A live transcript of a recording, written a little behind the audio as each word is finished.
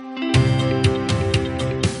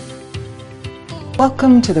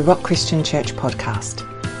Welcome to the Rock Christian Church podcast.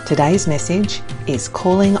 Today's message is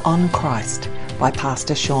Calling on Christ by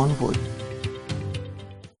Pastor Sean Wood.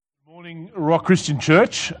 Good morning, Rock Christian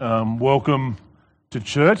Church. Welcome to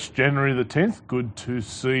church, January the 10th. Good to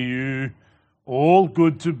see you all.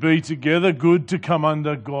 Good to be together. Good to come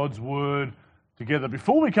under God's Word together.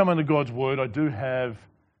 Before we come under God's Word, I do have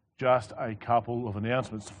just a couple of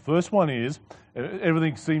announcements. The first one is,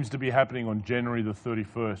 everything seems to be happening on January the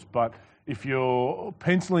 31st, but if you're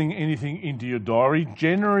penciling anything into your diary,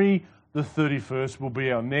 January the 31st will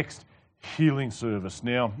be our next healing service.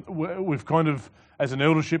 Now, we've kind of, as an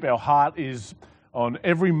eldership, our heart is on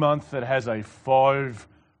every month that has a 5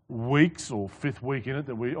 weeks or fifth week in it,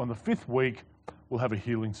 on the fifth week, we'll have a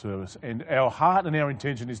healing service. And our heart and our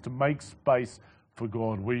intention is to make space for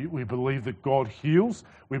God. We believe that God heals.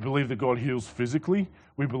 We believe that God heals physically.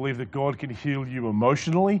 We believe that God can heal you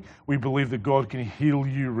emotionally. We believe that God can heal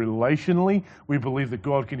you relationally. We believe that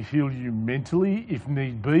God can heal you mentally if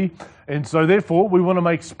need be. And so therefore, we want to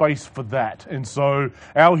make space for that. And so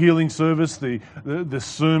our healing service, the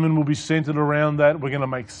sermon will be centered around that. We're going to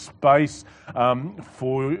make space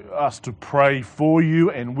for us to pray for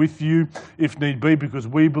you and with you if need be, because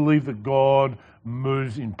we believe that God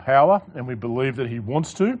moves in power and we believe that He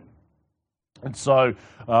wants to. And so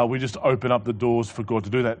we just open up the doors for God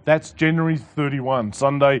to do that. That's January 31,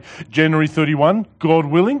 Sunday, January 31, God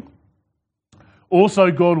willing.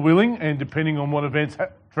 Also, God willing, and depending on what events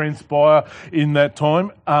transpire in that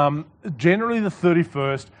time, January the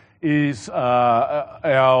 31st is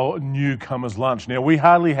our newcomers lunch. Now, we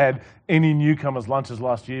hardly had any newcomers lunches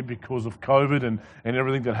last year because of COVID and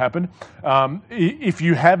everything that happened. If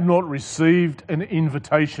you have not received an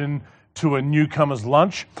invitation to a newcomers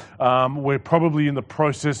lunch, we're probably in the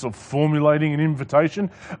process of formulating an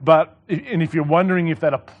invitation. And if you're wondering if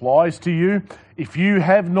that applies to you, if you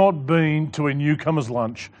have not been to a newcomers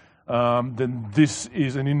lunch, then this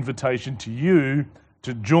is an invitation to you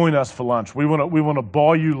to join us for lunch. We want to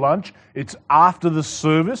buy you lunch. It's after the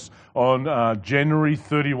service on January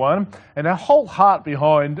 31. And our whole heart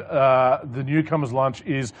behind the newcomers lunch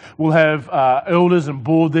is we'll have elders and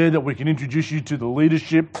board there that we can introduce you to the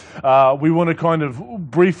leadership. We want to kind of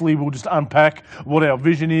briefly, we'll just unpack what our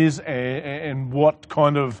vision is and what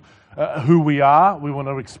kind of who we are. We want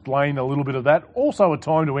to explain a little bit of that. Also a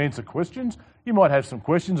time to answer questions. You might have some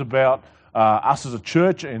questions about us as a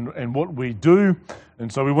church and what we do.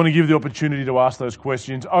 And so we want to give the opportunity to ask those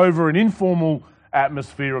questions over an informal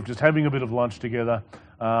atmosphere of just having a bit of lunch together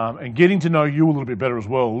and getting to know you a little bit better as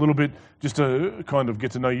well. A little bit just to kind of get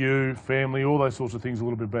to know you, family, all those sorts of things a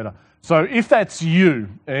little bit better. So if that's you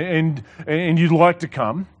and you'd like to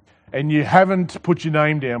come and you haven't put your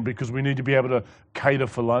name down because we need to be able to cater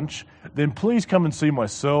for lunch, then please come and see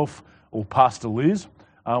myself or Pastor Liz.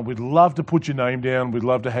 We'd love to put your name down. We'd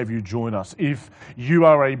love to have you join us. If you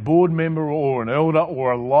are a board member or an elder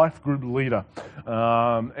or a life group leader,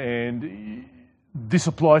 and this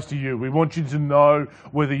applies to you, we want you to know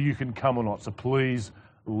whether you can come or not. So please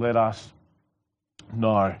let us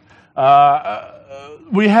know.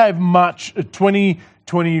 We have much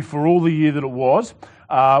 2020 for all the year that it was.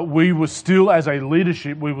 We were still, as a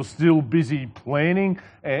leadership, we were still busy planning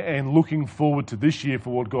and looking forward to this year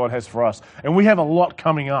for what God has for us. And we have a lot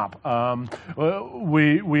coming up.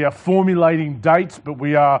 We are formulating dates, but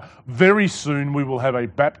we are very soon, we will have a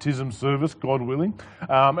baptism service, God willing.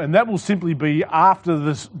 And that will simply be after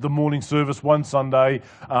the morning service, one Sunday.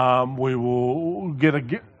 We will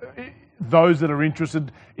get those that are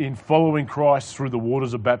interested in following Christ through the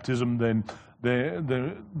waters of baptism, then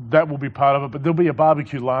that will be part of it. But there'll be a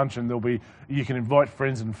barbecue lunch, and you can invite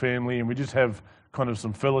friends and family, and we just have kind of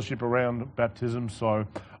some fellowship around baptism. So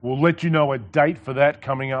we'll let you know a date for that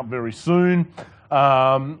coming up very soon.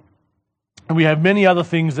 And we have many other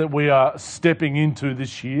things that we are stepping into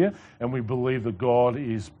this year, and we believe that God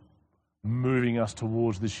is moving us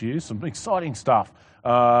towards this year. Some exciting stuff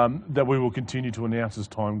that we will continue to announce as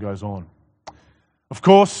time goes on. Of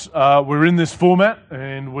course, we're in this format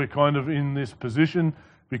and we're kind of in this position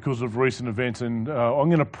because of recent events. And I'm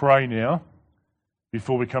going to pray now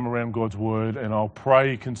before we come around God's Word, and I'll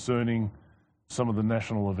pray concerning some of the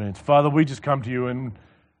national events. Father, we just come to you, and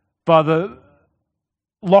Father,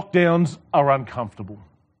 lockdowns are uncomfortable.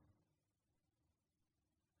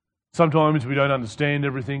 Sometimes we don't understand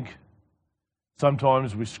everything.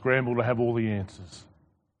 Sometimes we scramble to have all the answers.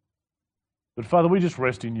 But Father, we just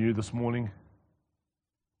rest in you this morning.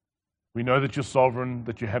 We know that you're sovereign,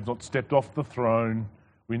 that you have not stepped off the throne.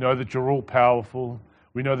 We know that you're all powerful.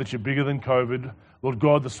 We know that you're bigger than COVID. Lord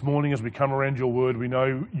God, this morning as we come around your word, we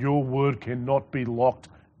know your word cannot be locked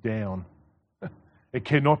down. It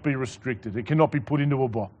cannot be restricted. It cannot be put into a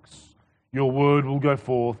box. Your word will go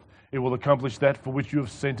forth. It will accomplish that for which you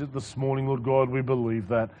have sent it this morning, Lord God. We believe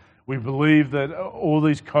that. We believe that all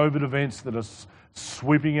these COVID events that are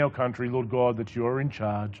sweeping our country, Lord God, that you are in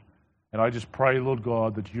charge. And I just pray, Lord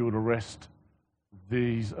God, that you would arrest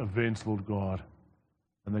these events, Lord God,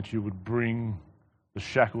 and that you would bring the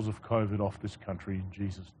shackles of COVID off this country in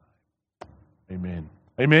Jesus' name. Amen.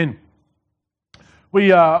 Amen.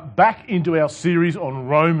 We are back into our series on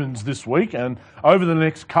Romans this week, and over the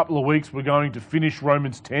next couple of weeks we're going to finish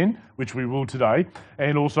Romans 10, which we will today,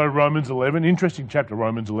 and also Romans 11, interesting chapter,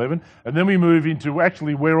 Romans 11, and then we move into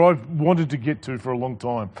actually where I've wanted to get to for a long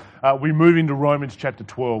time. We move into Romans chapter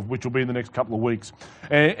 12, which will be in the next couple of weeks.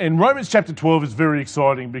 And Romans chapter 12 is very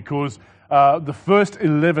exciting because the first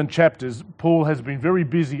 11 chapters, Paul has been very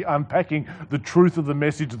busy unpacking the truth of the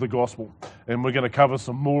message of the gospel. And we're going to cover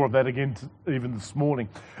some more of that again even this morning.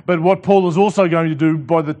 But what Paul is also going to do,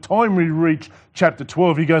 by the time we reach chapter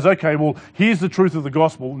 12, he goes, okay, well, here's the truth of the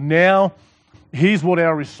gospel. Now, here's what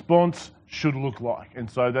our response should look like. And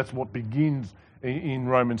so that's what begins in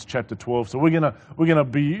Romans chapter 12. So we're gonna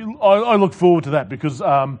be. I look forward to that because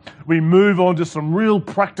we move on to some real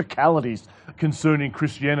practicalities concerning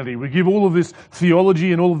Christianity. We give all of this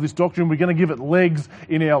theology and all of this doctrine. We're going to give it legs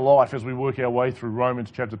in our life as we work our way through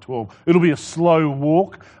Romans chapter 12. It'll be a slow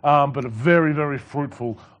walk, but a very, very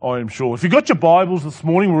fruitful, I am sure. If you've got your Bibles this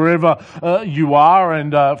morning, wherever you are,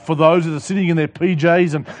 and for those that are sitting in their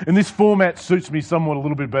PJs, and this format suits me somewhat a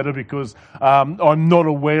little bit better because I'm not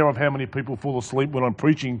aware of how many people fall asleep when I'm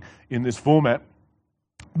preaching in this format.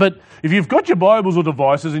 But if you've got your Bibles or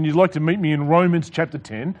devices and you'd like to meet me in Romans chapter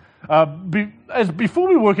 10, before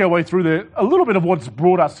we work our way through there, a little bit of what's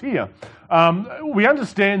brought us here. We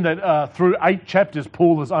understand that through 8 chapters,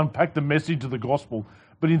 Paul has unpacked the message of the gospel.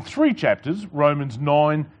 But in 3 chapters, Romans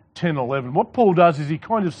 9, 10, 11, what Paul does is he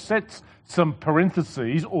kind of sets some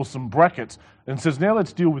parentheses or some brackets and says, now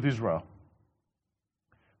let's deal with Israel.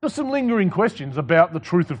 There's some lingering questions about the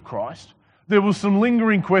truth of Christ. There was some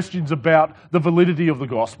lingering questions about the validity of the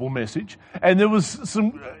gospel message. And there was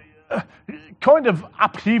some kind of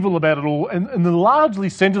upheaval about it all. And they're largely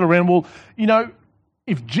centered around, well, you know,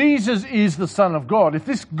 if Jesus is the Son of God, if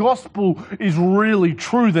this gospel is really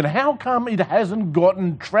true, then how come it hasn't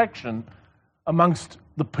gotten traction amongst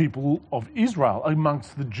the people of Israel,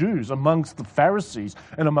 amongst the Jews, amongst the Pharisees,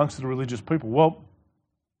 and amongst the religious people? Well,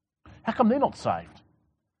 how come they're not saved?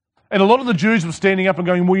 And a lot of the Jews were standing up and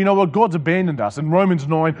going, well, you know what, God's abandoned us. And Romans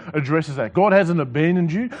 9 addresses that. God hasn't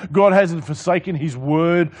abandoned you. God hasn't forsaken his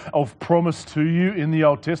word of promise to you in the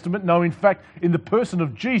Old Testament. No, in fact, in the person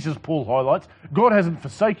of Jesus, Paul highlights, God hasn't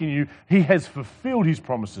forsaken you. He has fulfilled his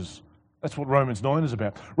promises. That's what Romans 9 is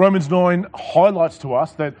about. Romans 9 highlights to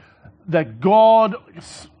us that God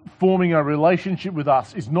forming a relationship with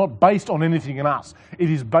us is not based on anything in us. It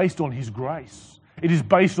is based on his grace. It is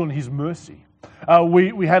based on his mercy.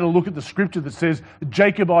 We had a look at the scripture that says,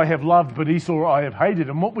 Jacob I have loved, but Esau I have hated.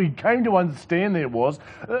 And what we came to understand there was,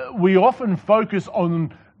 we often focus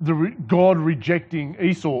on God rejecting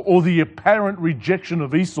Esau or the apparent rejection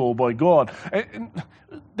of Esau by God. And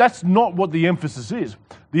that's not what the emphasis is.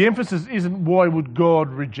 The emphasis isn't why would God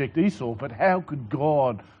reject Esau, but how could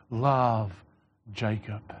God love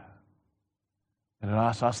Jacob? And it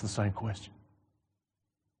asks us the same question.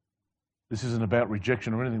 This isn't about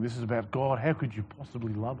rejection or anything. This is about God. How could you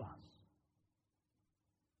possibly love us?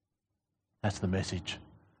 That's the message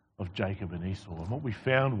of Jacob and Esau. And what we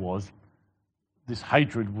found was this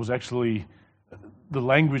hatred was actually, the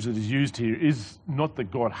language that is used here is not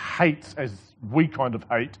that God hates as we kind of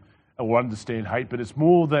hate or understand hate, but it's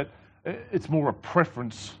more a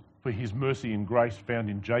preference for his mercy and grace found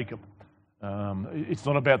in Jacob. It's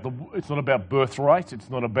not about birthright. It's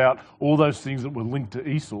not about all those things that were linked to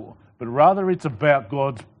Esau, but rather it's about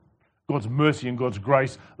God's mercy and God's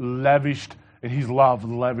grace lavished and his love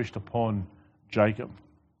lavished upon Jacob.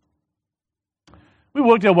 We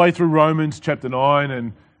worked our way through Romans chapter 9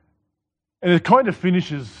 and it kind of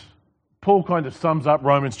finishes, Paul kind of sums up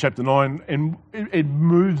Romans chapter 9 and it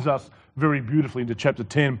moves us very beautifully into chapter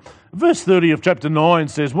 10. Verse 30 of chapter 9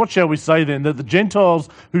 says, what shall we say then? That the Gentiles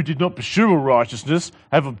who did not pursue a righteousness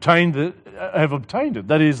have obtained it.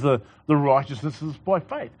 That is the righteousness is by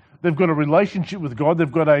faith. They've got a relationship with God.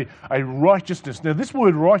 They've got a righteousness. Now, this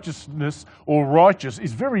word righteousness or righteous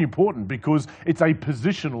is very important because it's a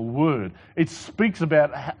positional word. It speaks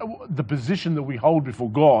about the position that we hold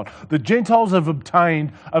before God. The Gentiles have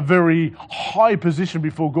obtained a very high position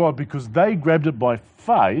before God because they grabbed it by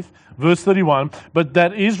faith. Verse 31, but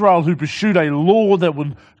that Israel who pursued a law that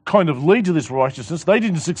would kind of lead to this righteousness, they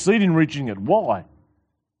didn't succeed in reaching it. Why?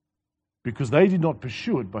 because they did not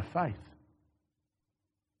pursue it by faith,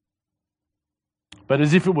 but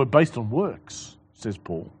as if it were based on works, says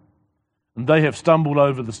Paul. And they have stumbled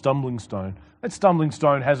over the stumbling stone. That stumbling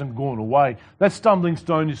stone hasn't gone away. That stumbling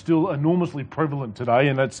stone is still enormously prevalent today,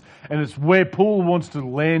 and it's where Paul wants to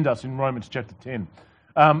land us in Romans chapter 10.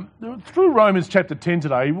 Through Romans chapter 10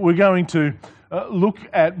 today, we're going to look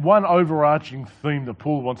at one overarching theme that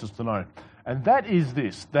Paul wants us to know, and that is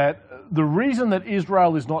this, that the reason that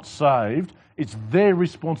Israel is not saved, it's their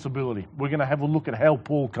responsibility. We're going to have a look at how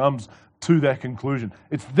Paul comes to that conclusion.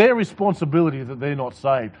 It's their responsibility that they're not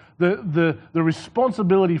saved. The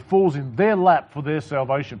responsibility falls in their lap for their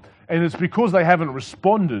salvation. And it's because they haven't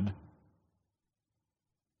responded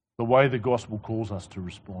the way the gospel calls us to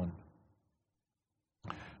respond.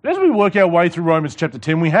 But as we work our way through Romans chapter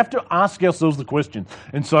 10, we have to ask ourselves the question.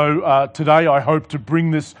 And so today I hope to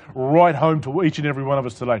bring this right home to each and every one of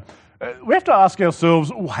us today. We have to ask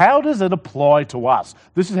ourselves, how does it apply to us?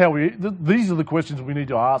 These are the questions we need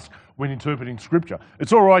to ask when interpreting Scripture.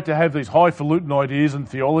 It's all right to have these highfalutin ideas and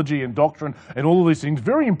theology and doctrine and all of these things,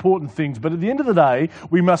 very important things, but at the end of the day,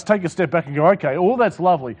 we must take a step back and go, okay, all that's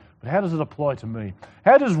lovely, but how does it apply to me?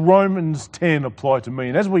 How does Romans 10 apply to me?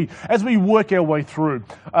 And as we work our way through,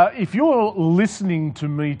 if you're listening to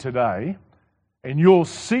me today and you're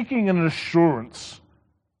seeking an assurance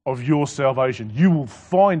of your salvation, you will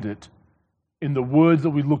find it in the words that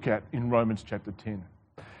we look at in Romans chapter 10.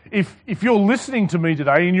 If you're listening to me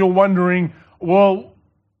today and you're wondering, well,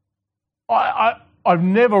 I've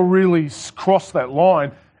never really crossed that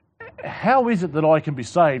line, how is it that I can be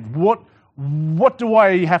saved? What do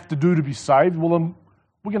I have to do to be saved? Well,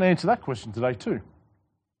 we're going to answer that question today too.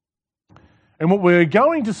 And what we're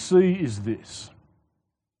going to see is this,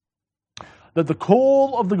 that the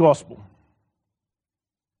call of the gospel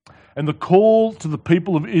and the call to the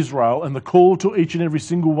people of Israel and the call to each and every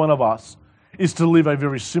single one of us is to live a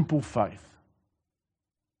very simple faith,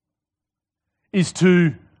 is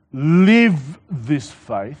to live this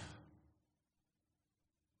faith,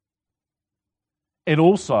 and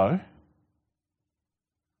also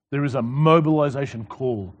there is a mobilization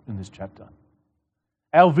call in this chapter.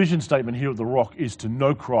 Our vision statement here at The Rock is to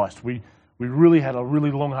know Christ. We really had a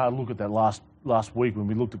really long, hard look at that last week when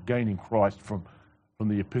we looked at gaining Christ from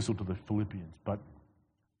the epistle to the Philippians. But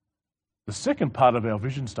the second part of our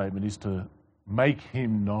vision statement is to make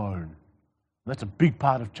him known. And that's a big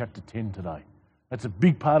part of chapter 10 today. That's a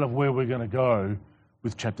big part of where we're going to go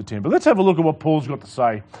with chapter 10. But let's have a look at what Paul's got to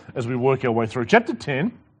say as we work our way through. Chapter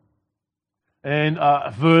 10 and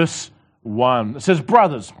verse 1. It says,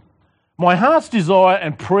 "Brothers, my heart's desire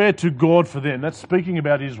and prayer to God for them," that's speaking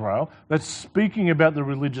about Israel, that's speaking about the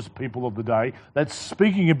religious people of the day, that's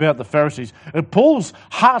speaking about the Pharisees. And Paul's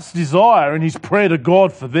heart's desire and his prayer to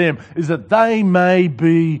God for them is that they may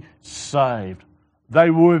be saved.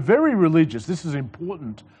 They were very religious. This is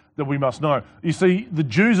important that we must know. You see, the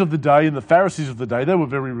Jews of the day and the Pharisees of the day, they were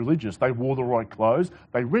very religious. They wore the right clothes.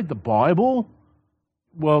 They read the Bible.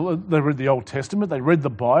 Well, they read the Old Testament. They read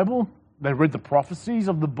the Bible. They read the prophecies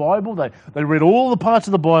of the Bible. They read all the parts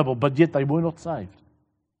of the Bible, but yet they were not saved.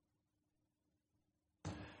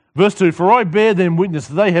 Verse 2, "For I bear them witness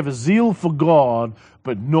that they have a zeal for God,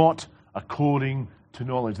 but not according to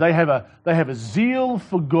knowledge." They have a zeal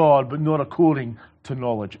for God, but not according to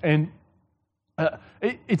knowledge. And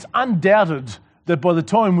it's undoubted that by the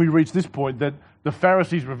time we reach this point that the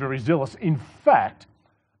Pharisees were very zealous. In fact,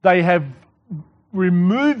 they have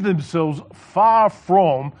removed themselves far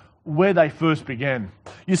from where they first began.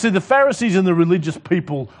 You see, the Pharisees and the religious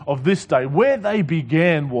people of this day, where they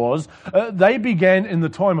began was, they began in the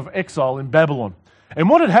time of exile in Babylon. And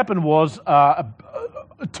what had happened was,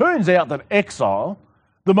 it turns out that exile,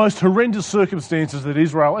 the most horrendous circumstances that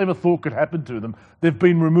Israel ever thought could happen to them, they've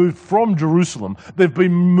been removed from Jerusalem. They've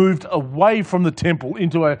been moved away from the temple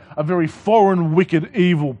into a very foreign, wicked,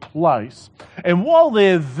 evil place. And while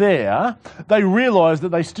they're there, they realise that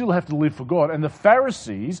they still have to live for God. And the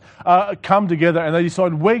Pharisees come together and they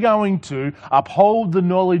decide, we're going to uphold the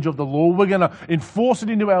knowledge of the law. We're going to enforce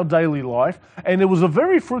it into our daily life. And it was a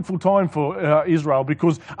very fruitful time for Israel,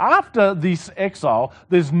 because after this exile,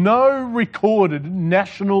 there's no recorded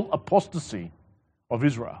national apostasy of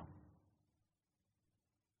Israel.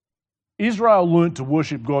 Israel learnt to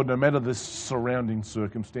worship God no matter the surrounding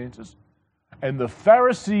circumstances. And the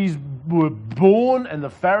Pharisees were born and the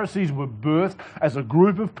Pharisees were birthed as a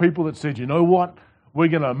group of people that said, you know what, we're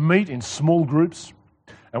going to meet in small groups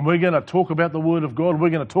and we're going to talk about the Word of God.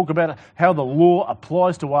 We're going to talk about how the law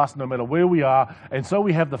applies to us no matter where we are. And so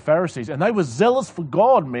we have the Pharisees. And they were zealous for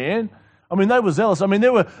God, man. I mean, they were zealous. I mean,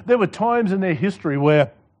 there were times in their history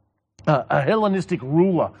where a Hellenistic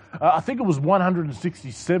ruler. I think it was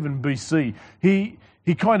 167 BC.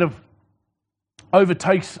 He kind of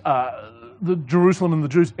overtakes the Jerusalem and the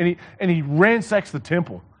Jews, and he ransacks the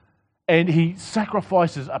temple, and he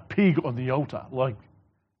sacrifices a pig on the altar. Like,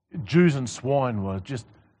 Jews and swine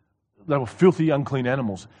they were filthy, unclean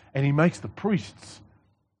animals, and he makes the priests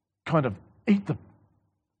kind of eat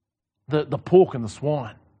the pork and the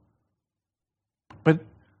swine.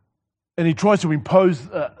 And he tries to impose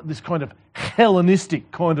this kind of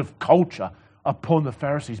Hellenistic kind of culture upon the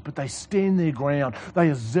Pharisees, but they stand their ground. They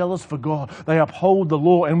are zealous for God. They uphold the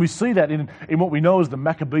law, and we see that in what we know as the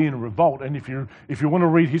Maccabean revolt. And if you want to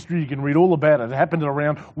read history, you can read all about it. It happened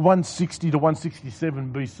around 160 to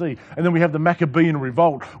 167 BC, and then we have the Maccabean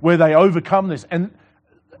revolt where they overcome this, and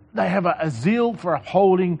they have a zeal for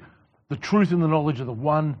upholding the truth and the knowledge of the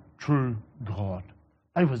one true God.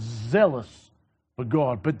 They were zealous for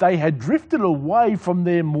God, but they had drifted away from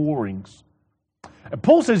their moorings. And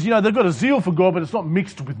Paul says, they've got a zeal for God, but it's not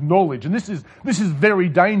mixed with knowledge. And this is very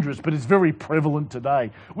dangerous, but it's very prevalent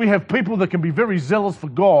today. We have people that can be very zealous for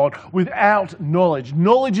God without knowledge.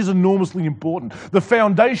 Knowledge is enormously important. The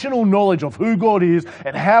foundational knowledge of who God is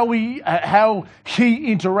and how He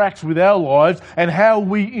interacts with our lives and how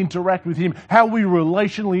we interact with Him, how we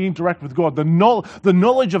relationally interact with God. The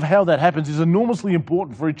knowledge of how that happens is enormously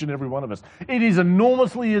important for each and every one of us. It is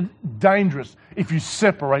enormously dangerous if you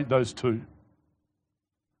separate those two.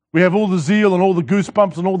 We have all the zeal and all the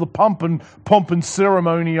goosebumps and all the pomp and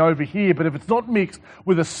ceremony over here, but if it's not mixed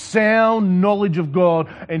with a sound knowledge of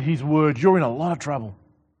God and His Word, you're in a lot of trouble.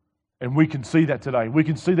 And we can see that today. We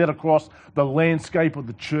can see that across the landscape of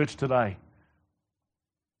the church today.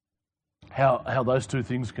 How those two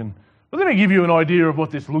things can... But let me give you an idea of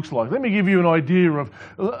what this looks like. Let me give you an idea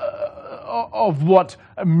of what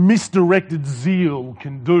misdirected zeal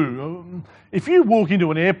can do. If you walk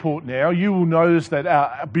into an airport now, you will notice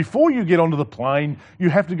that before you get onto the plane, you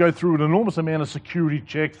have to go through an enormous amount of security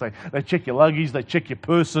checks. They check your luggage, they check your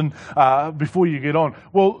person before you get on.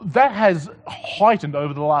 Well, that has heightened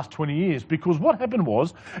over the last 20 years because what happened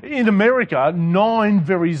was, in America, 9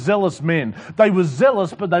 very zealous men. They were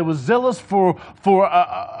zealous, but they were zealous for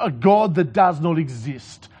a God that does not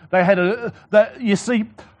exist. They had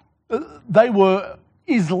they were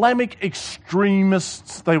Islamic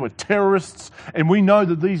extremists, they were terrorists, and we know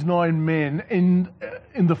that these 9 men, in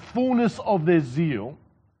the fullness of their zeal,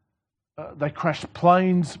 they crashed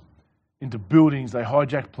planes into buildings, they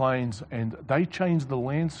hijacked planes, and they changed the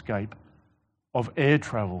landscape of air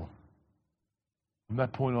travel from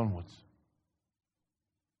that point onwards.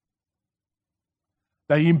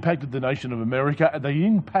 They impacted the nation of America, and they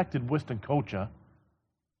impacted Western culture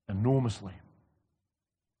enormously.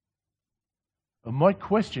 And my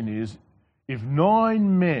question is, if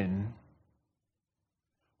 9 men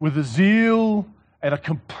with a zeal and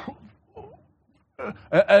an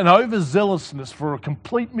overzealousness for a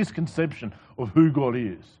complete misconception of who God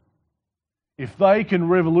is, if they can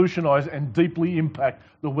revolutionize and deeply impact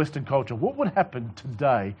the Western culture, what would happen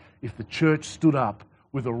today if the church stood up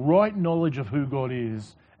with a right knowledge of who God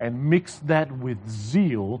is and mixed that with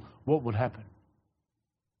zeal? What would happen?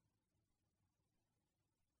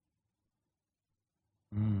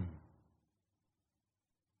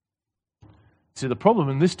 See, the problem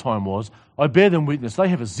in this time was, I bear them witness, they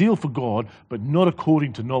have a zeal for God, but not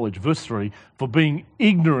according to knowledge. Verse 3, for being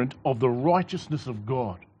ignorant of the righteousness of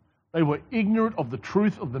God. They were ignorant of the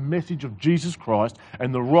truth of the message of Jesus Christ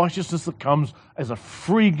and the righteousness that comes as a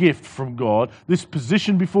free gift from God. This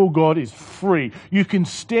position before God is free. You can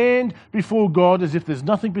stand before God as if there's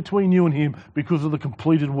nothing between you and Him because of the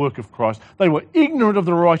completed work of Christ. They were ignorant of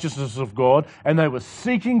the righteousness of God and they were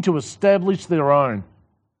seeking to establish their own.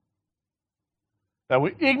 They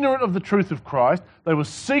were ignorant of the truth of Christ. They were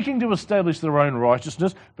seeking to establish their own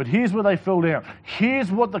righteousness. But here's where they fell down. Here's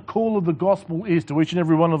what the call of the gospel is to each and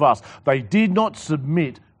every one of us. They did not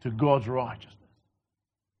submit to God's righteousness.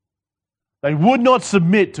 They would not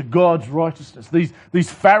submit to God's righteousness. These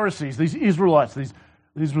Pharisees, these Israelites,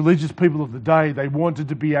 these religious people of the day, they wanted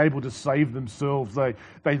to be able to save themselves.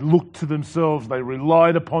 They looked to themselves. They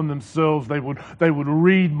relied upon themselves. They would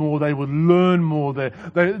read more. They would learn more.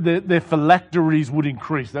 Their phylacteries would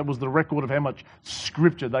increase. That was the record of how much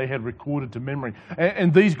scripture they had recorded to memory.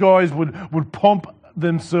 And these guys would pump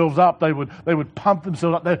themselves up. They would pump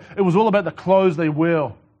themselves up. It was all about the clothes they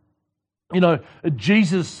wear.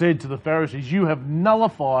 Jesus said to the Pharisees, "You have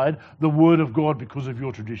nullified the word of God because of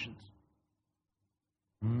your traditions."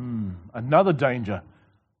 Another danger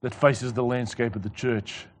that faces the landscape of the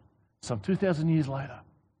church some 2,000 years later.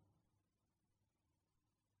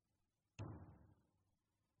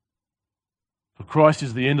 For Christ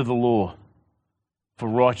is the end of the law for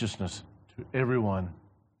righteousness to everyone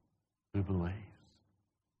who believes.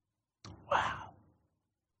 Wow.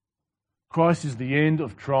 Christ is the end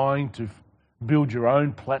of trying to build your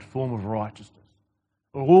own platform of righteousness.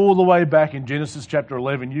 All the way back in Genesis chapter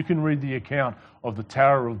 11, you can read the account of the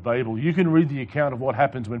Tower of Babel. You can read the account of what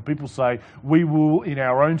happens when people say, we will, in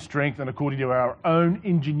our own strength and according to our own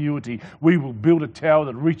ingenuity, we will build a tower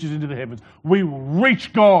that reaches into the heavens. We will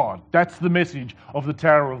reach God. That's the message of the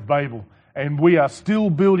Tower of Babel. And we are still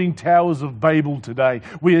building towers of Babel today.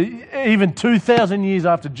 Even 2,000 years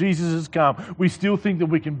after Jesus has come, we still think that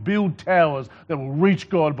we can build towers that will reach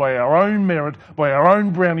God by our own merit, by our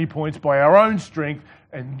own brownie points, by our own strength.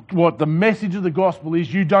 And what the message of the gospel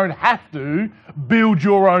is, you don't have to build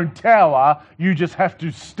your own tower. You just have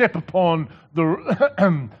to step upon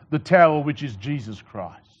the tower, which is Jesus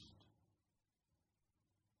Christ.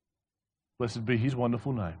 Blessed be his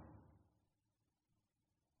wonderful name.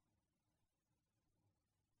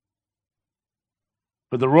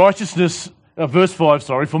 But the righteousness, verse 5,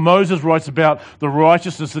 for Moses writes about the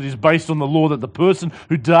righteousness that is based on the law, that the person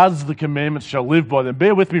who does the commandments shall live by them.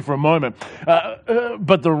 Bear with me for a moment.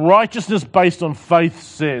 But the righteousness based on faith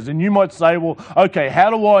says, and you might say, well, okay, how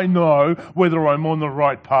do I know whether I'm on the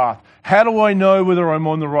right path? How do I know whether I'm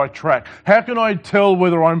on the right track? How can I tell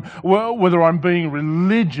whether I'm being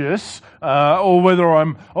religious or whether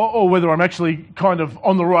I'm actually kind of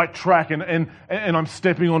on the right track and I'm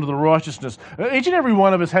stepping onto the righteousness? Each and every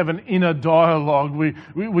one of us have an inner dialogue.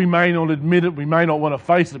 We may not admit it, we may not want to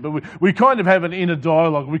face it, but we kind of have an inner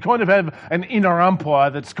dialogue. We kind of have an inner umpire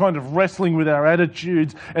that's kind of wrestling with our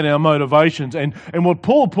attitudes and our motivations. And what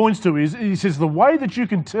Paul points to is, he says, the way that you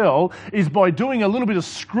can tell is by doing a little bit of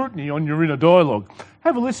scrutiny on your inner dialogue.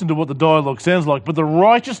 Have a listen to what the dialogue sounds like. But the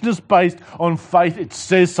righteousness based on faith, it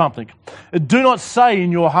says something. Do not say in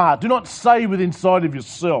your heart. Do not say within inside of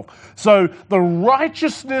yourself. So the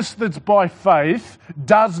righteousness that's by faith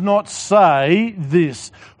does not say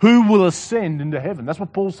this. Who will ascend into heaven? That's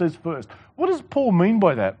what Paul says first. What does Paul mean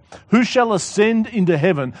by that? Who shall ascend into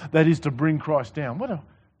heaven? That is to bring Christ down.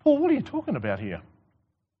 Paul, what are you talking about here?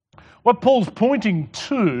 What Paul's pointing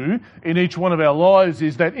to in each one of our lives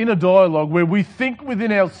is that inner dialogue where we think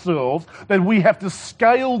within ourselves that we have to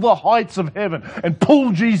scale the heights of heaven and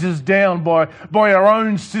pull Jesus down by our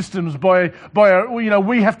own systems, by our,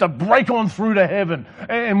 we have to break on through to heaven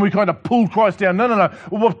and we kind of pull Christ down. No.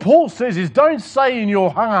 What Paul says is, don't say in your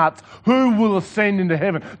heart who will ascend into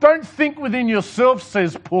heaven. Don't think within yourself,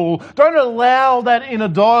 says Paul. Don't allow that inner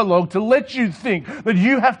dialogue to let you think that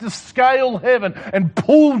you have to scale heaven and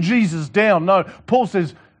pull Jesus down. No, Paul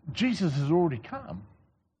says Jesus has already come.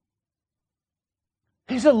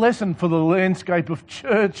 Here's a lesson for the landscape of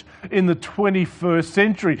church in the 21st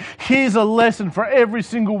century. Here's a lesson for every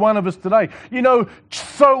single one of us today.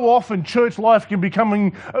 So often church life can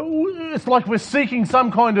becoming, it's like we're seeking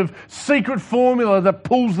some kind of secret formula that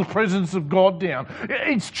pulls the presence of God down.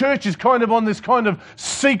 Each church is kind of on this kind of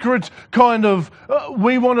secret kind of,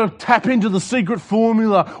 we want to tap into the secret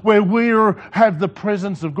formula where we have the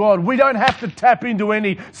presence of God. We don't have to tap into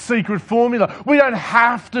any secret formula. We don't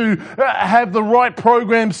have to have the right program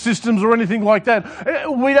systems or anything like that.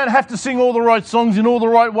 We don't have to sing all the right songs in all the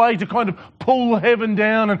right way to kind of pull heaven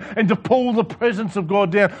down and to pull the presence of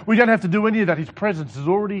God down. We don't have to do any of that. His presence is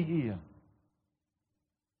already here.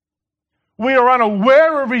 We are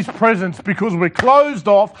unaware of His presence because we're closed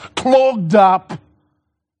off, clogged up.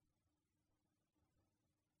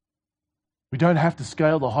 We don't have to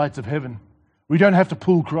scale the heights of heaven. We don't have to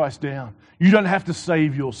pull Christ down. You don't have to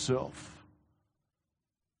save yourself.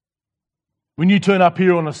 When you turn up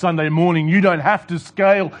here on a Sunday morning, you don't have to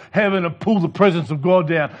scale heaven and pull the presence of God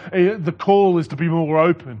down. The call is to be more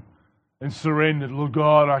open and surrendered. Lord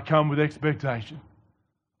God, I come with expectation.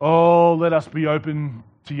 Oh, let us be open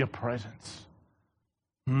to your presence.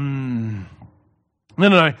 No.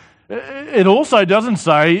 It also doesn't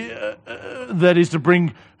say that is to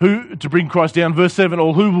bring Christ down. Verse 7,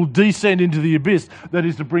 or who will descend into the abyss, that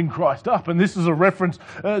is to bring Christ up. And this is a reference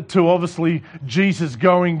to obviously Jesus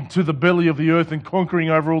going to the belly of the earth and conquering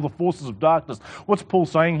over all the forces of darkness. What's Paul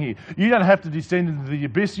saying here? You don't have to descend into the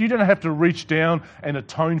abyss. You don't have to reach down and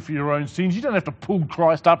atone for your own sins. You don't have to pull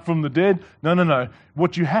Christ up from the dead. No.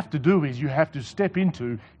 What you have to do is you have to step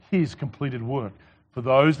into His completed work. For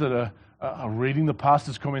those that are reading the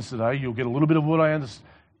pastor's comments today, you'll get a little bit of what I understand.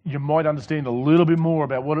 You might understand a little bit more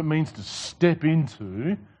about what it means to step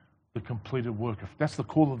into the completed work. That's the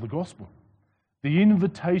call of the gospel. The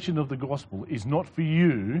invitation of the gospel is not for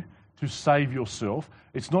you to save yourself.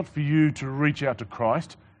 It's not for you to reach out to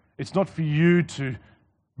Christ. It's not for you to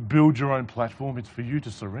build your own platform. It's for you to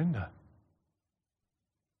surrender.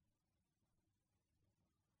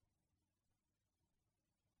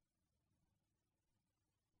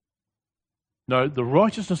 No, the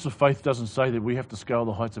righteousness of faith doesn't say that we have to scale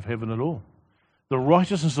the heights of heaven at all. The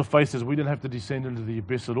righteousness of faith says we don't have to descend into the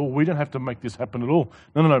abyss at all. We don't have to make this happen at all.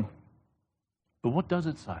 No. But what does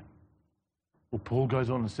it say? Well, Paul goes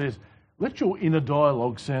on and says, let your inner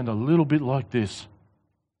dialogue sound a little bit like this.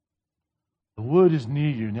 The word is near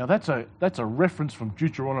you. Now, that's a reference from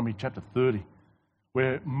Deuteronomy chapter 30,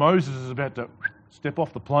 where Moses is about to step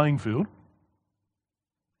off the playing field,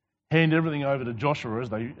 hand everything over to Joshua as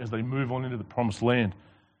they move on into the promised land.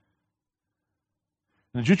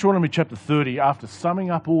 In Deuteronomy chapter 30, after summing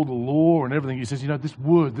up all the law and everything, he says, this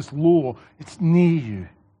word, this law, it's near you.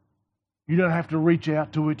 You don't have to reach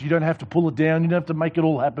out to it. You don't have to pull it down. You don't have to make it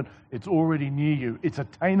all happen. It's already near you. It's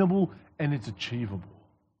attainable and it's achievable.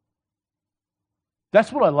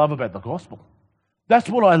 That's what I love about the gospel. That's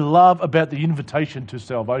what I love about the invitation to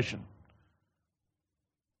salvation.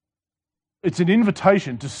 It's an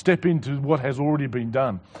invitation to step into what has already been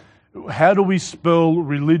done. How do we spell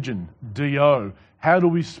religion? D-O. How do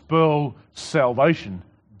we spell salvation?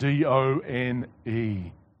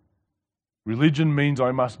 D-O-N-E. Religion means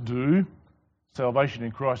I must do. Salvation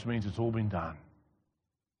in Christ means it's all been done.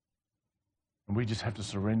 And we just have to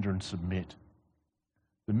surrender and submit.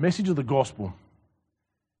 The message of the gospel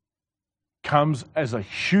comes as a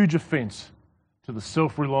huge offense to the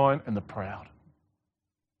self-reliant and the proud.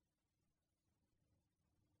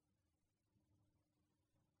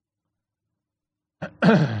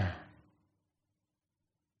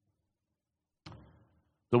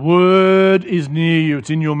 The word is near you. It's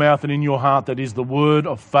in your mouth and in your heart. That is the word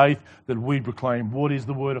of faith that we proclaim. What is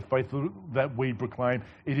the word of faith that we proclaim?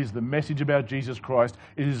 It is the message about Jesus Christ.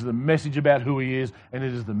 It is the message about who he is. And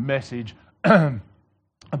it is the message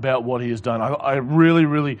about what he has done. I really,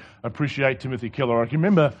 really appreciate Timothy Keller. I can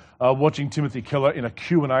remember watching Timothy Keller in a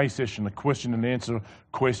Q&A session, a question and answer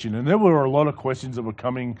question. And there were a lot of questions that were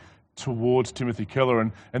coming towards Timothy Keller,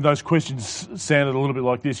 and those questions sounded a little bit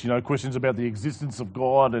like this, questions about the existence of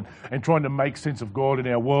God and trying to make sense of God in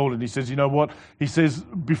our world. And he says, you know what? He says,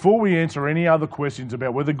 before we answer any other questions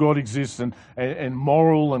about whether God exists and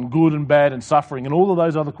moral and good and bad and suffering and all of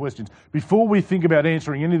those other questions, before we think about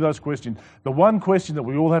answering any of those questions, the one question that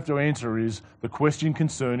we all have to answer is the question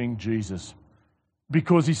concerning Jesus.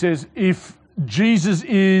 Because he says, if Jesus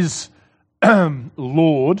is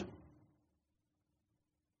Lord,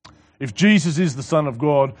 if Jesus is the Son of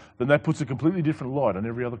God, then that puts a completely different light on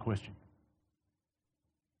every other question.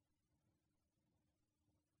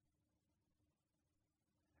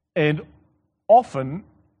 And often,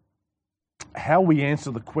 how we answer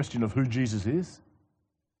the question of who Jesus is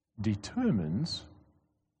determines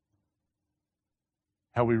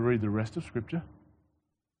how we read the rest of Scripture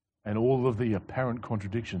and all of the apparent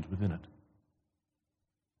contradictions within it.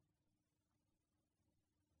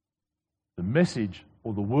 The message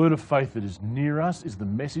or the word of faith that is near us is the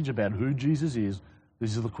message about who Jesus is.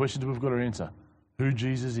 These are the questions we've got to answer. Who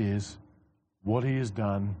Jesus is, what he has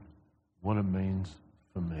done, what it means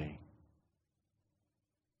for me.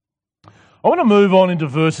 I want to move on into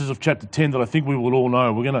verses of chapter 10 that I think we will all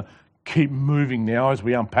know. We're going to keep moving now as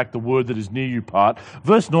we unpack the word that is near you part.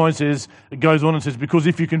 Verse 9 says, it goes on and says, because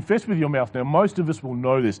if you confess with your mouth, now most of us will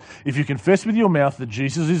know this, if you confess with your mouth that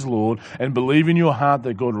Jesus is Lord and believe in your heart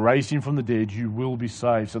that God raised him from the dead, you will be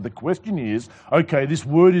saved. So the question is, okay, this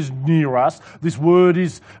word is near us, this word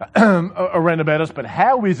is around about us, but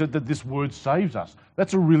how is it that this word saves us?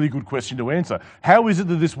 That's a really good question to answer. How is it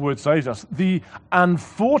that this word saves us? The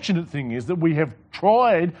unfortunate thing is that we have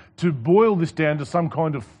tried to boil this down to some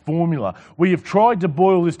kind of formula. We have tried to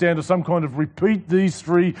boil this down to some kind of repeat these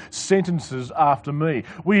 3 sentences after me.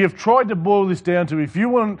 We have tried to boil this down to, if you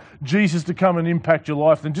want Jesus to come and impact your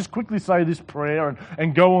life, then just quickly say this prayer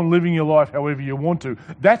and go on living your life however you want to.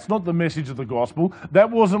 That's not the message of the gospel. That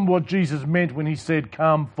wasn't what Jesus meant when he said,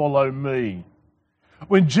 come follow me.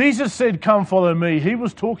 When Jesus said, come follow me, he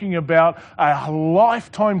was talking about a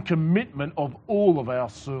lifetime commitment of all of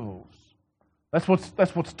ourselves. That's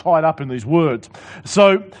what's tied up in these words.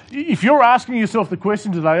 So if you're asking yourself the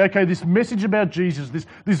question today, okay, this message about Jesus,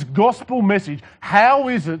 this gospel message, how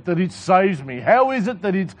is it that it saves me? How is it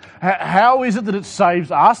that it saves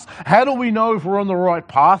us? How do we know if we're on the right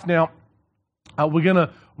path? Now, we're going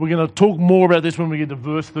to talk more about this when we get to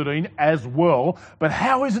verse 13 as well. But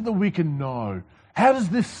how is it that we can know? How does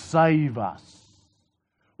this save us?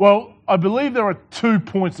 Well, I believe there are 2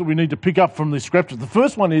 points that we need to pick up from this scripture. The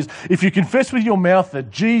first one is, if you confess with your mouth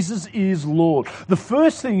that Jesus is Lord. The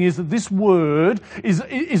first thing is that this word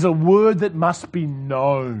is a word that must be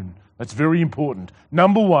known. That's very important.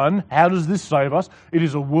 Number one, how does this save us? It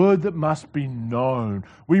is a word that must be known.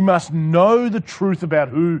 We must know the truth about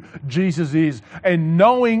who Jesus is, and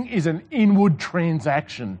knowing is an inward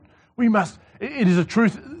transaction. It is the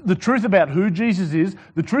truth about who Jesus is,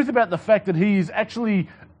 the truth about the fact that he is actually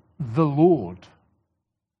the Lord.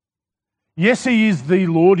 Yes, he is the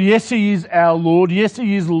Lord. Yes, he is our Lord. Yes,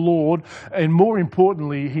 he is Lord. And more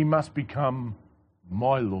importantly, he must become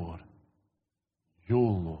my Lord,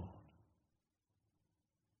 your Lord.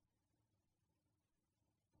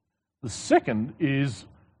 The second is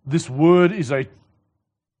this word is a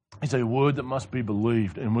word that must be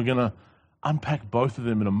believed, and we're going to unpack both of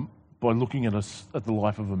them by looking at the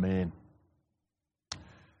life of a man.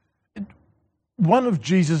 One of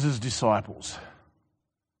Jesus' disciples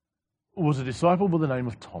was a disciple by the name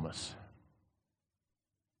of Thomas.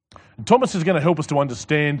 And Thomas is going to help us to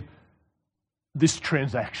understand this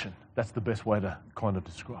transaction. That's the best way to kind of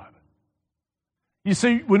describe it. You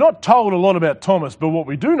see, we're not told a lot about Thomas, but what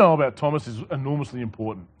we do know about Thomas is enormously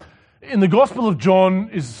important. In the Gospel of John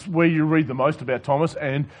is where you read the most about Thomas,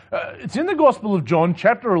 and it's in the Gospel of John,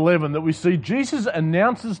 chapter 11, that we see Jesus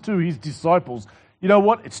announces to his disciples, you know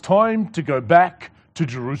what, it's time to go back to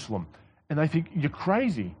Jerusalem. And they think, you're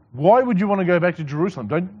crazy. Why would you want to go back to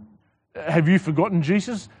Jerusalem? Have you forgotten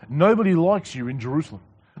Jesus? Nobody likes you in Jerusalem.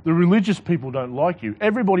 The religious people don't like you.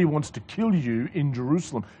 Everybody wants to kill you in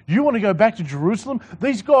Jerusalem. You want to go back to Jerusalem?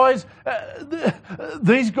 These guys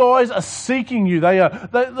are seeking you.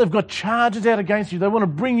 They've got charges out against you. They want to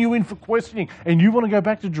bring you in for questioning, and you want to go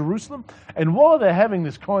back to Jerusalem? And while they're having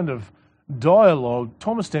this kind of dialogue,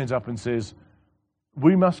 Thomas stands up and says,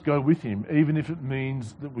 we must go with him, even if it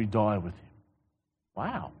means that we die with him.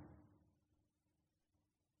 Wow.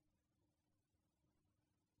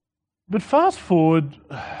 But fast forward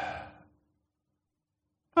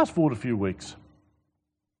a few weeks,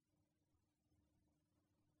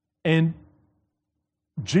 and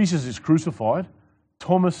Jesus is crucified.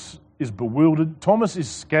 Thomas is bewildered. Thomas is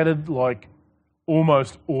scattered like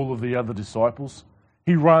almost all of the other disciples.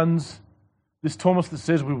 He runs. This Thomas that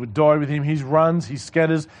says we would die with him, he runs, he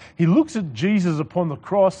scatters. He looks at Jesus upon the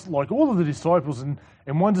cross like all of the disciples and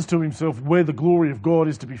wonders to himself where the glory of God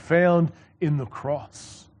is to be found in the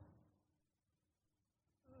cross.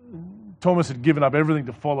 Thomas had given up everything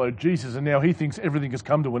to follow Jesus, and now he thinks everything has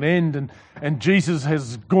come to an end, and Jesus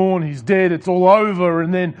has gone, he's dead, it's all over.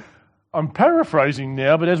 And then, I'm paraphrasing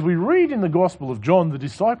now, but as we read in the Gospel of John, the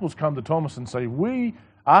disciples come to Thomas and say,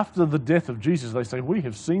 after the death of Jesus, they say, we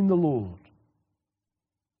have seen the Lord.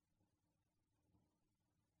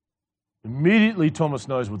 Immediately Thomas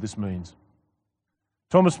knows what this means.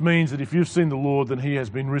 Thomas means that if you've seen the Lord, then he has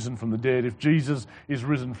been risen from the dead. If Jesus is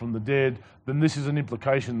risen from the dead, then this is an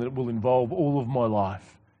implication that it will involve all of my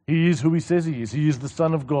life. He is who he says he is. He is the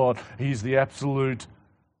Son of God. He is the absolute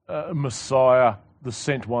Messiah, the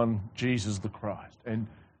sent one, Jesus the Christ.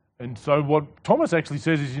 And so what Thomas actually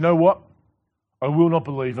says is, you know what? I will not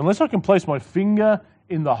believe. Unless I can place my finger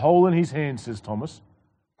in the hole in his hand, says Thomas,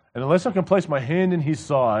 and unless I can place my hand in his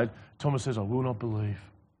side, Thomas says, I will not believe.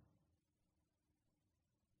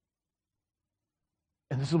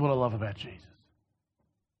 And this is what I love about Jesus.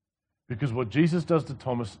 Because what Jesus does to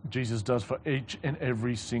Thomas, Jesus does for each and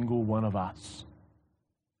every single one of us.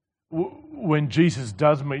 When Jesus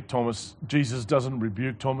does meet Thomas, Jesus doesn't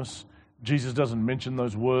rebuke Thomas. Jesus doesn't mention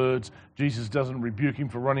those words. Jesus doesn't rebuke him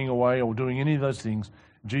for running away or doing any of those things.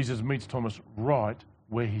 Jesus meets Thomas right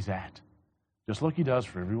where he's at, just like he does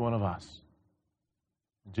for every one of us.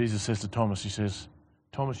 Jesus says to Thomas, he says,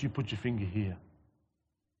 Thomas, you put your finger here.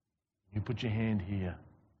 You put your hand here.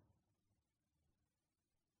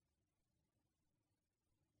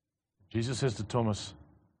 Jesus says to Thomas,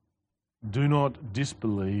 do not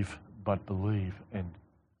disbelieve, but believe. And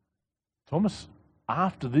Thomas,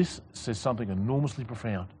 after this, says something enormously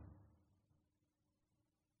profound.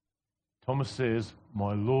 Thomas says,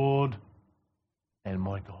 my Lord and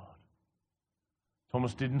my God.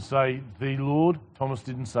 Thomas didn't say the Lord. Thomas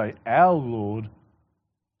didn't say our Lord.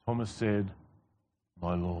 Thomas said,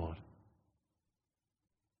 my Lord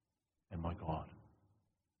and my God.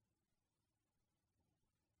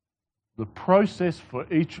 The process for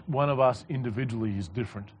each one of us individually is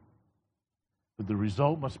different, but the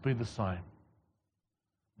result must be the same.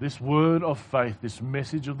 This word of faith, this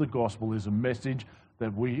message of the gospel is a message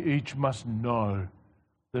that we each must know.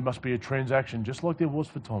 There must be a transaction, just like there was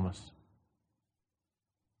for Thomas.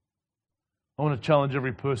 I want to challenge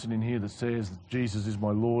every person in here that says that Jesus is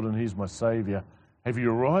my Lord and he's my Saviour. Have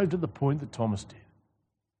you arrived at the point that Thomas did?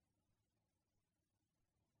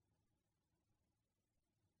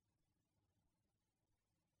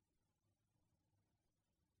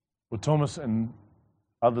 What Thomas and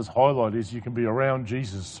others highlight is you can be around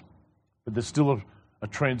Jesus, but there's still a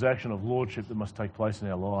transaction of lordship that must take place in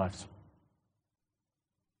our lives.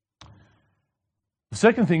 The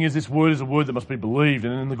second thing is this word is a word that must be believed.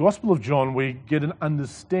 And in the Gospel of John, we get an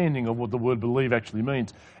understanding of what the word believe actually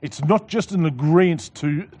means. It's not just an agreement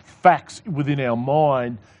to facts within our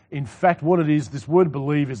mind. In fact, what it is, this word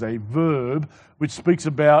believe is a verb which speaks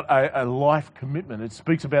about a life commitment. It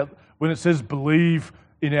speaks about, when it says believe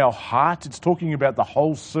in our heart, it's talking about the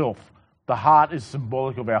whole self. The heart is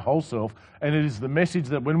symbolic of our whole self. And it is the message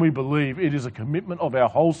that when we believe, it is a commitment of our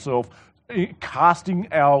whole self, casting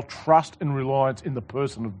our trust and reliance in the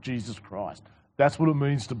person of Jesus Christ. That's what it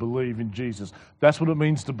means to believe in Jesus. That's what it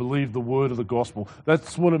means to believe the word of the gospel.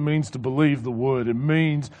 That's what it means to believe the word. It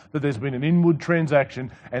means that there's been an inward transaction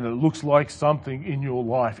and it looks like something in your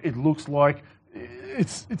life. It looks like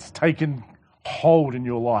it's taken hold in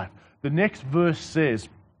your life. The next verse says,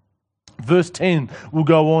 Verse 10 will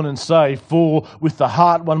go on and say, for with the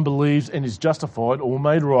heart one believes and is justified or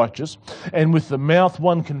made righteous, and with the mouth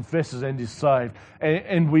one confesses and is saved.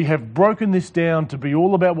 And we have broken this down to be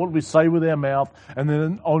all about what we say with our mouth, and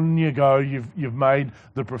then on you go, you've made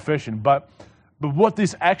the profession. But what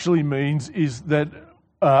this actually means is that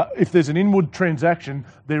if there's an inward transaction,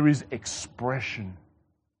 there is expression.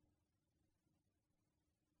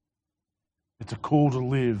 It's a call to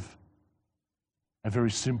live a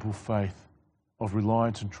very simple faith of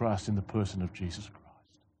reliance and trust in the person of Jesus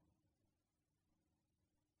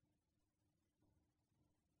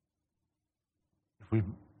Christ.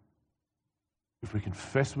 If we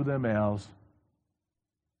confess with our mouths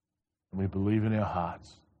and we believe in our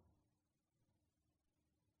hearts,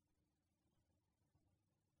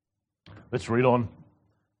 let's read on.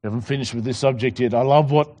 We haven't finished with this subject yet. I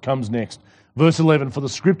love what comes next. Verse 11, for the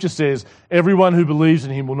scripture says, everyone who believes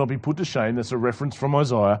in him will not be put to shame. That's a reference from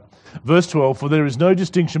Isaiah. Verse 12, for there is no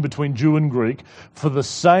distinction between Jew and Greek, for the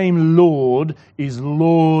same Lord is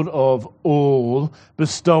Lord of all,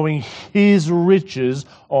 bestowing his riches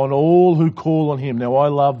on all who call on him. Now I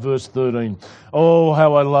love verse 13. Oh,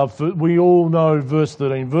 how I love, we all know verse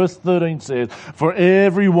 13. Verse 13 says, for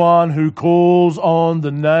everyone who calls on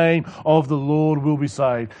the name of the Lord will be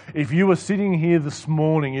saved. If you are sitting here this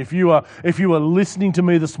morning, if you are listening to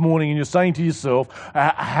me this morning and you're saying to yourself,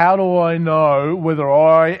 how do I know whether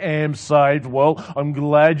I am saved? Well, I'm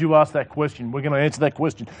glad you asked that question. We're going to answer that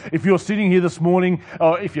question. If you're sitting here this morning,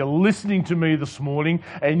 if you're listening to me this morning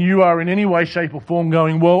and you are in any way, shape or form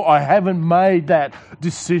going, well, I haven't made that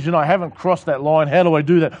decision, I haven't crossed that line, how do I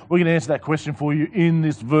do that? We're going to answer that question for you in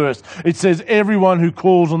this verse. It says, everyone who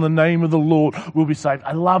calls on the name of the Lord will be saved.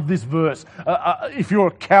 I love this verse. If you're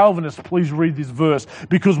a Calvinist, please read this verse,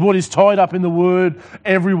 because what is tied up in the word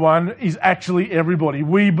everyone is actually everybody.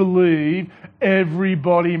 We believe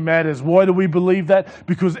everybody matters. Why do we believe that?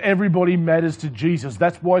 Because everybody matters to Jesus.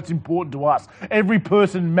 That's why it's important to us. Every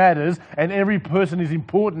person matters, and every person is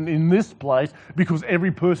important in this place because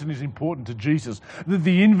every person is important to Jesus.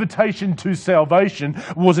 The invitation to salvation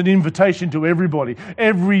was an invitation to everybody.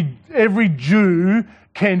 Every Jew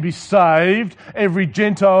can be saved. Every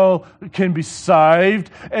Gentile can be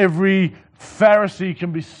saved. Every Pharisee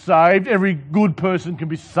can be saved. Every good person can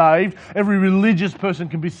be saved. Every religious person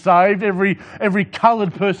can be saved. Every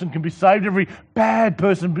coloured person can be saved. Every bad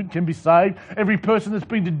person can be saved. Every person that's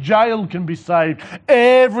been to jail can be saved.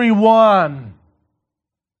 Everyone.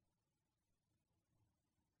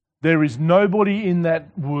 There is nobody in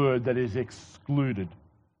that word that is excluded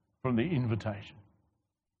from the invitation.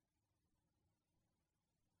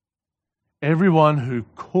 Everyone who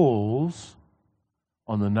calls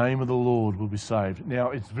on the name of the Lord will be saved. Now,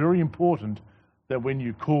 it's very important that when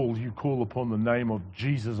you call upon the name of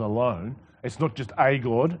Jesus alone. It's not just a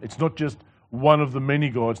God. It's not just one of the many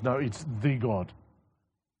gods. No, it's the God,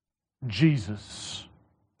 Jesus.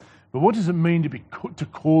 But what does it mean to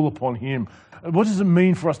call upon him? What does it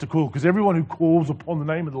mean for us to call? Because everyone who calls upon the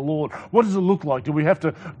name of the Lord, what does it look like? Do we have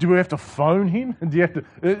to phone him?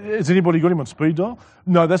 Has anybody got him on speed dial?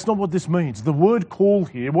 No, that's not what this means. The word call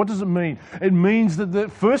here, what does it mean? It means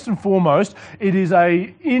that first and foremost, it is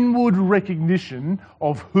an inward recognition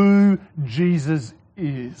of who Jesus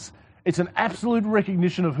is. It's an absolute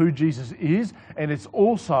recognition of who Jesus is, and it's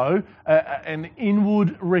also an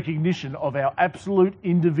inward recognition of our absolute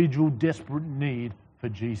individual desperate need for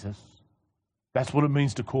Jesus. That's what it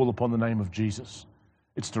means to call upon the name of Jesus.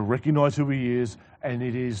 It's to recognize who he is, and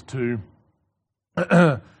it is to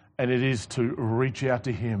reach out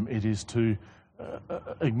to him. It is to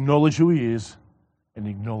acknowledge who he is and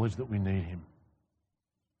acknowledge that we need him.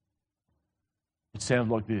 It sounds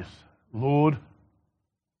like this: Lord,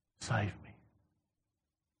 save me.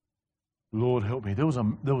 Lord, help me. There was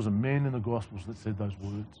a man in the Gospels that said those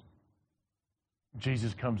words.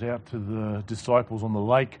 Jesus comes out to the disciples on the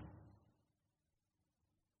lake.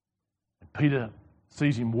 And Peter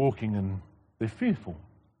sees him walking and they're fearful.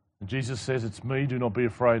 And Jesus says, "It's me, do not be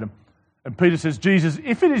afraid." And Peter says, "Jesus,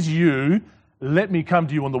 if it is you, let me come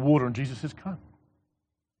to you on the water." And Jesus says, "Come."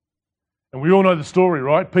 And we all know the story,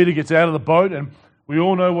 right? Peter gets out of the boat and we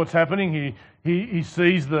all know what's happening. He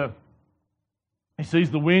sees the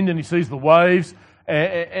wind and he sees the waves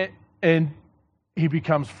and he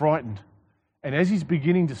becomes frightened. And as he's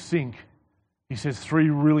beginning to sink, he says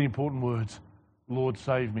three really important words: "Lord,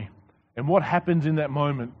 save me." And what happens in that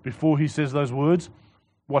moment before he says those words?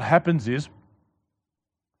 What happens is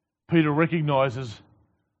Peter recognizes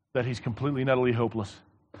that he's completely and utterly helpless.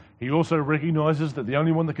 He also recognizes that the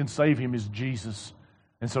only one that can save him is Jesus.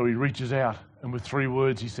 And so he reaches out and with three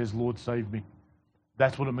words he says, "Lord, save me."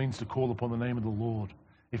 That's what it means to call upon the name of the Lord.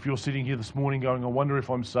 If you're sitting here this morning going, "I wonder if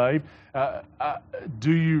I'm saved,"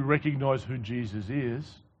 do you recognize who Jesus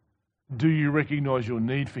is? Do you recognize your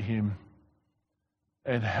need for him?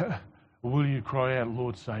 And will you cry out,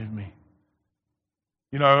 "Lord, save me"?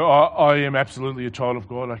 You know, I am absolutely a child of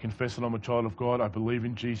God. I confess that I'm a child of God. I believe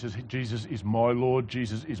in Jesus. Jesus is my Lord.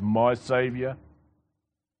 Jesus is my Savior.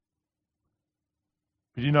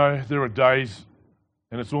 But you know, there are days,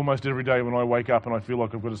 and it's almost every day when I wake up and I feel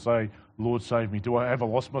like I've got to say, "Lord, save me." Have I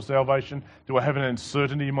lost my salvation? Do I have an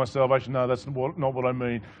uncertainty in my salvation? No, that's not what I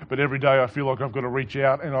mean. But every day I feel like I've got to reach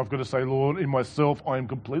out and I've got to say, "Lord, in myself I am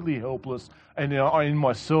completely helpless. And in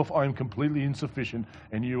myself I am completely insufficient.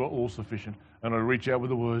 And you are all sufficient." And I reach out with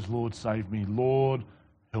the words, "Lord, save me. Lord,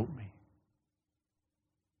 help me."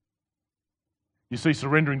 You see,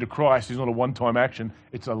 surrendering to Christ is not a one-time action.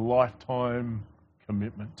 It's a lifetime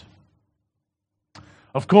commitment.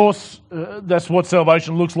 Of course, that's what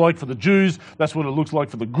salvation looks like for the Jews. That's what it looks like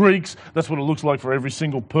for the Greeks. That's what it looks like for every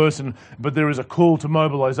single person. But there is a call to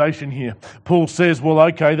mobilization here. Paul says, well,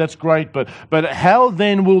 okay, that's great, but how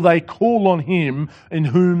then will they call on him in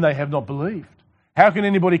whom they have not believed? How can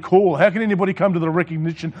anybody call? How can anybody come to the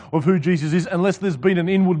recognition of who Jesus is unless there's been an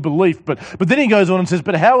inward belief? But then he goes on and says,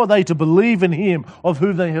 but how are they to believe in him of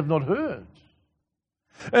whom they have not heard?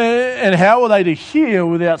 And how are they to hear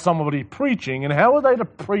without somebody preaching? And how are they to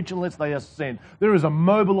preach unless they are sent? There is a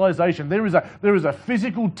mobilization. There is a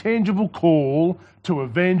physical, tangible call to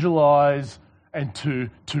evangelize and to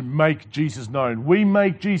make Jesus known. We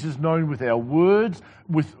make Jesus known with our words,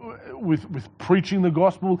 with preaching the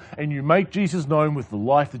gospel, and you make Jesus known with the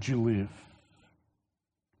life that you live.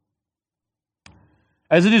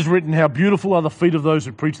 As it is written, how beautiful are the feet of those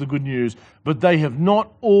who preach the good news, but they have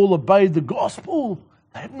not all obeyed the gospel.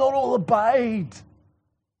 They have not all obeyed.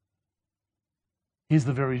 Here's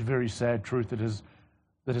the very, very sad truth that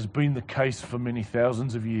has been the case for many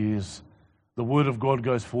thousands of years. The word of God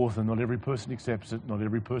goes forth and not every person accepts it, not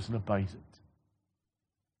every person obeys it.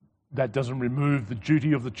 That doesn't remove the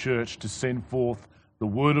duty of the church to send forth the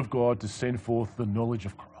word of God, to send forth the knowledge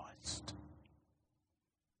of Christ.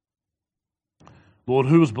 Lord,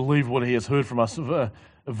 who has believed what he has heard from us?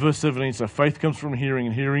 Verse 17, so faith comes from hearing,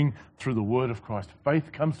 and hearing through the word of Christ.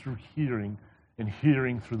 Faith comes through hearing, and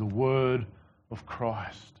hearing through the word of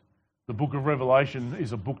Christ. The book of Revelation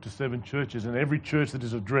is a book to 7 churches, and every church that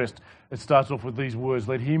is addressed, it starts off with these words,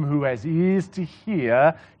 let him who has ears to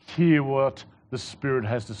hear what the Spirit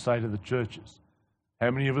has to say to the churches.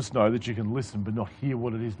 How many of us know that you can listen but not hear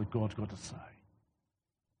what it is that God's got to say?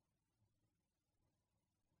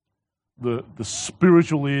 The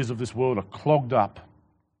spiritual ears of this world are clogged up.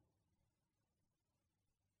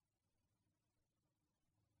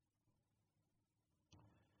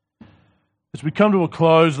 As we come to a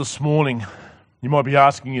close this morning, you might be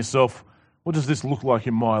asking yourself, what does this look like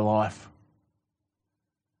in my life?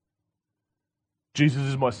 Jesus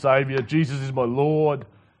is my Saviour. Jesus is my Lord.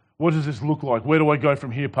 What does this look like? Where do I go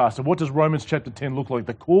from here, Pastor? What does Romans chapter 10 look like?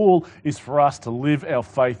 The call is for us to live our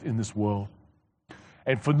faith in this world.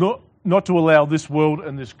 And for not to allow this world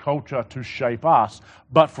and this culture to shape us,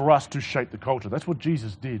 but for us to shape the culture. That's what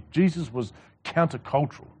Jesus did. Jesus was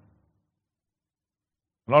countercultural.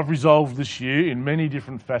 And I've resolved this year in many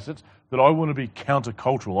different facets that I want to be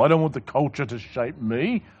countercultural. I don't want the culture to shape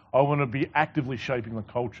me. I want to be actively shaping the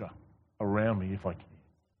culture around me if I can.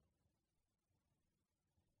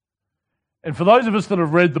 And for those of us that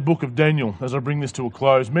have read the book of Daniel, as I bring this to a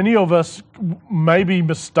close, many of us maybe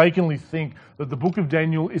mistakenly think that the book of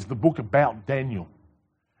Daniel is the book about Daniel,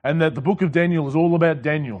 and that the book of Daniel is all about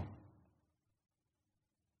Daniel.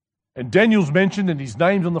 And Daniel's mentioned and his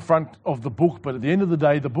name's on the front of the book, but at the end of the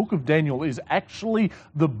day, the book of Daniel is actually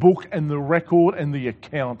the book and the record and the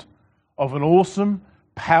account of an awesome,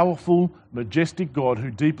 powerful, majestic God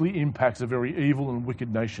who deeply impacts a very evil and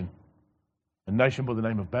wicked nation, a nation by the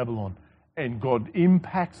name of Babylon. And God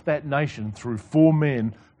impacts that nation through 4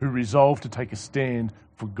 men who resolve to take a stand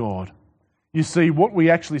for God. You see, what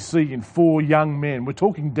we actually see in 4 young men, we're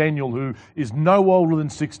talking Daniel, who is no older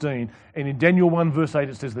than 16, and in Daniel 1 verse 8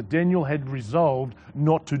 it says that Daniel had resolved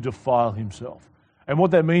not to defile himself. And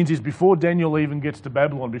what that means is before Daniel even gets to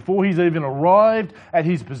Babylon, before he's even arrived at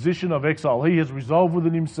his position of exile, he has resolved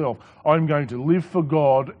within himself, I'm going to live for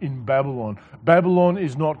God in Babylon. Babylon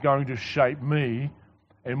is not going to shape me.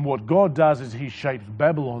 And what God does is he shapes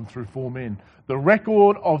Babylon through 4 men. The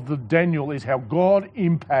record of the Daniel is how God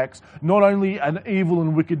impacts not only an evil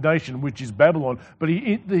and wicked nation, which is Babylon, but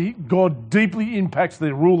God deeply impacts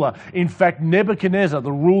their ruler. In fact, Nebuchadnezzar,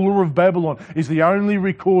 the ruler of Babylon, is the only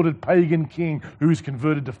recorded pagan king who is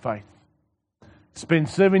converted to faith. Spent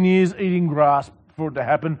 7 years eating grass for it to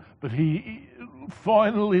happen, but he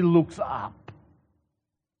finally looks up.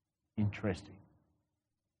 Interesting.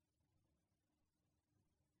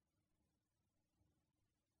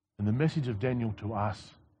 And the message of Daniel to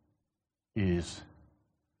us is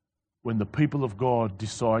when the people of God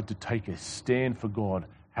decide to take a stand for God,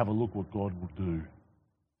 have a look what God will do.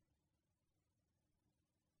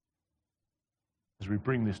 As we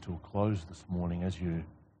bring this to a close this morning,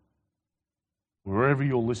 wherever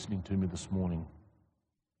you're listening to me this morning,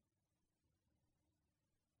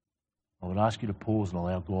 I would ask you to pause and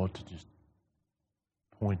allow God to just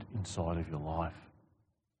point inside of your life.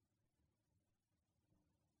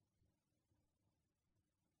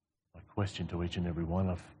 Question to each and every one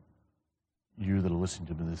of you that are listening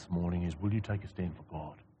to me this morning is, will you take a stand for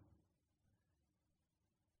God?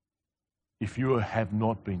 If you have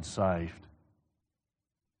not been saved,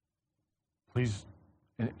 please,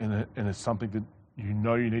 and it's something that you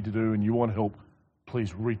know you need to do and you want help,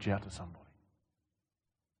 please reach out to somebody.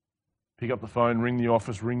 Pick up the phone, ring the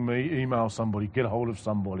office, ring me, email somebody, get a hold of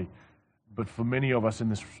somebody. But for many of us in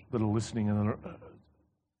this that are listening and are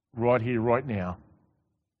right here, right now,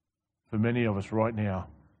 for many of us right now,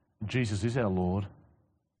 Jesus is our Lord.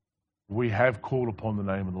 We have called upon the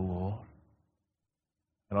name of the Lord.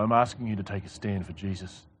 And I'm asking you to take a stand for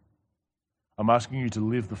Jesus. I'm asking you to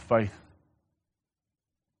live the faith.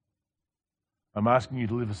 I'm asking you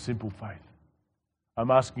to live a simple faith.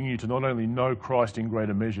 I'm asking you to not only know Christ in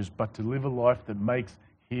greater measures, but to live a life that makes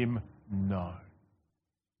him known.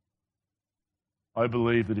 I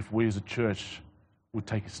believe that if we as a church would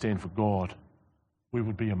take a stand for God, we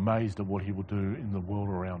would be amazed at what he will do in the world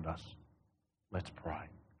around us. Let's pray.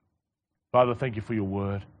 Father, thank you for your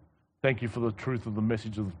word. Thank you for the truth of the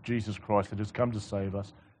message of Jesus Christ that has come to save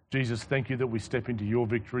us. Jesus, thank you that we step into your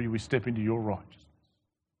victory, we step into your righteousness.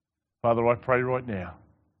 Father, I pray right now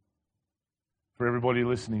for everybody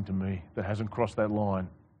listening to me that hasn't crossed that line,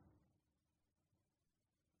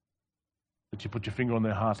 that you put your finger on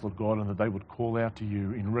their hearts, Lord God, and that they would call out to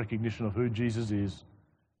you in recognition of who Jesus is,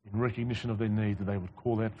 in recognition of their need, that they would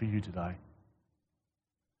call out for you today.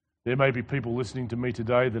 There may be people listening to me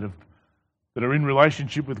today that are in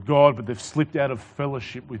relationship with God, but they've slipped out of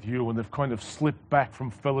fellowship with you, and they've kind of slipped back from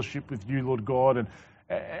fellowship with you, Lord God,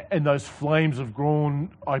 and those flames have grown.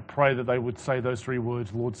 I pray that they would say those 3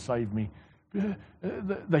 words, Lord, save me.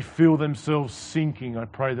 They feel themselves sinking. I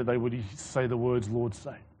pray that they would say the words, Lord,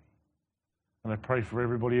 save me. And I pray for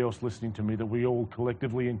everybody else listening to me that we all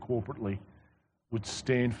collectively and corporately would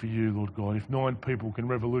stand for you, Lord God. If 9 people can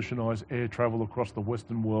revolutionise air travel across the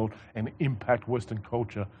Western world and impact Western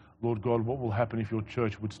culture, Lord God, what will happen if your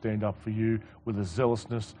church would stand up for you with a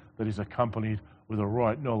zealousness that is accompanied with a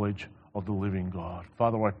right knowledge of the living God?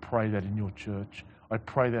 Father, I pray that in your church. I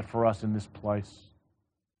pray that for us in this place.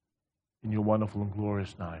 In your wonderful and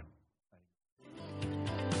glorious name.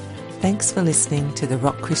 Thanks for listening to the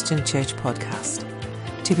Rock Christian Church podcast.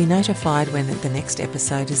 To be notified when the next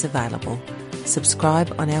episode is available,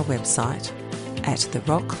 subscribe on our website at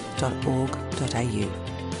therock.org.au.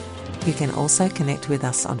 You can also connect with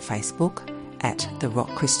us on Facebook at The Rock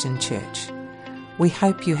Christian Church. We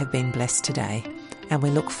hope you have been blessed today, and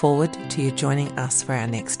we look forward to you joining us for our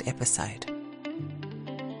next episode.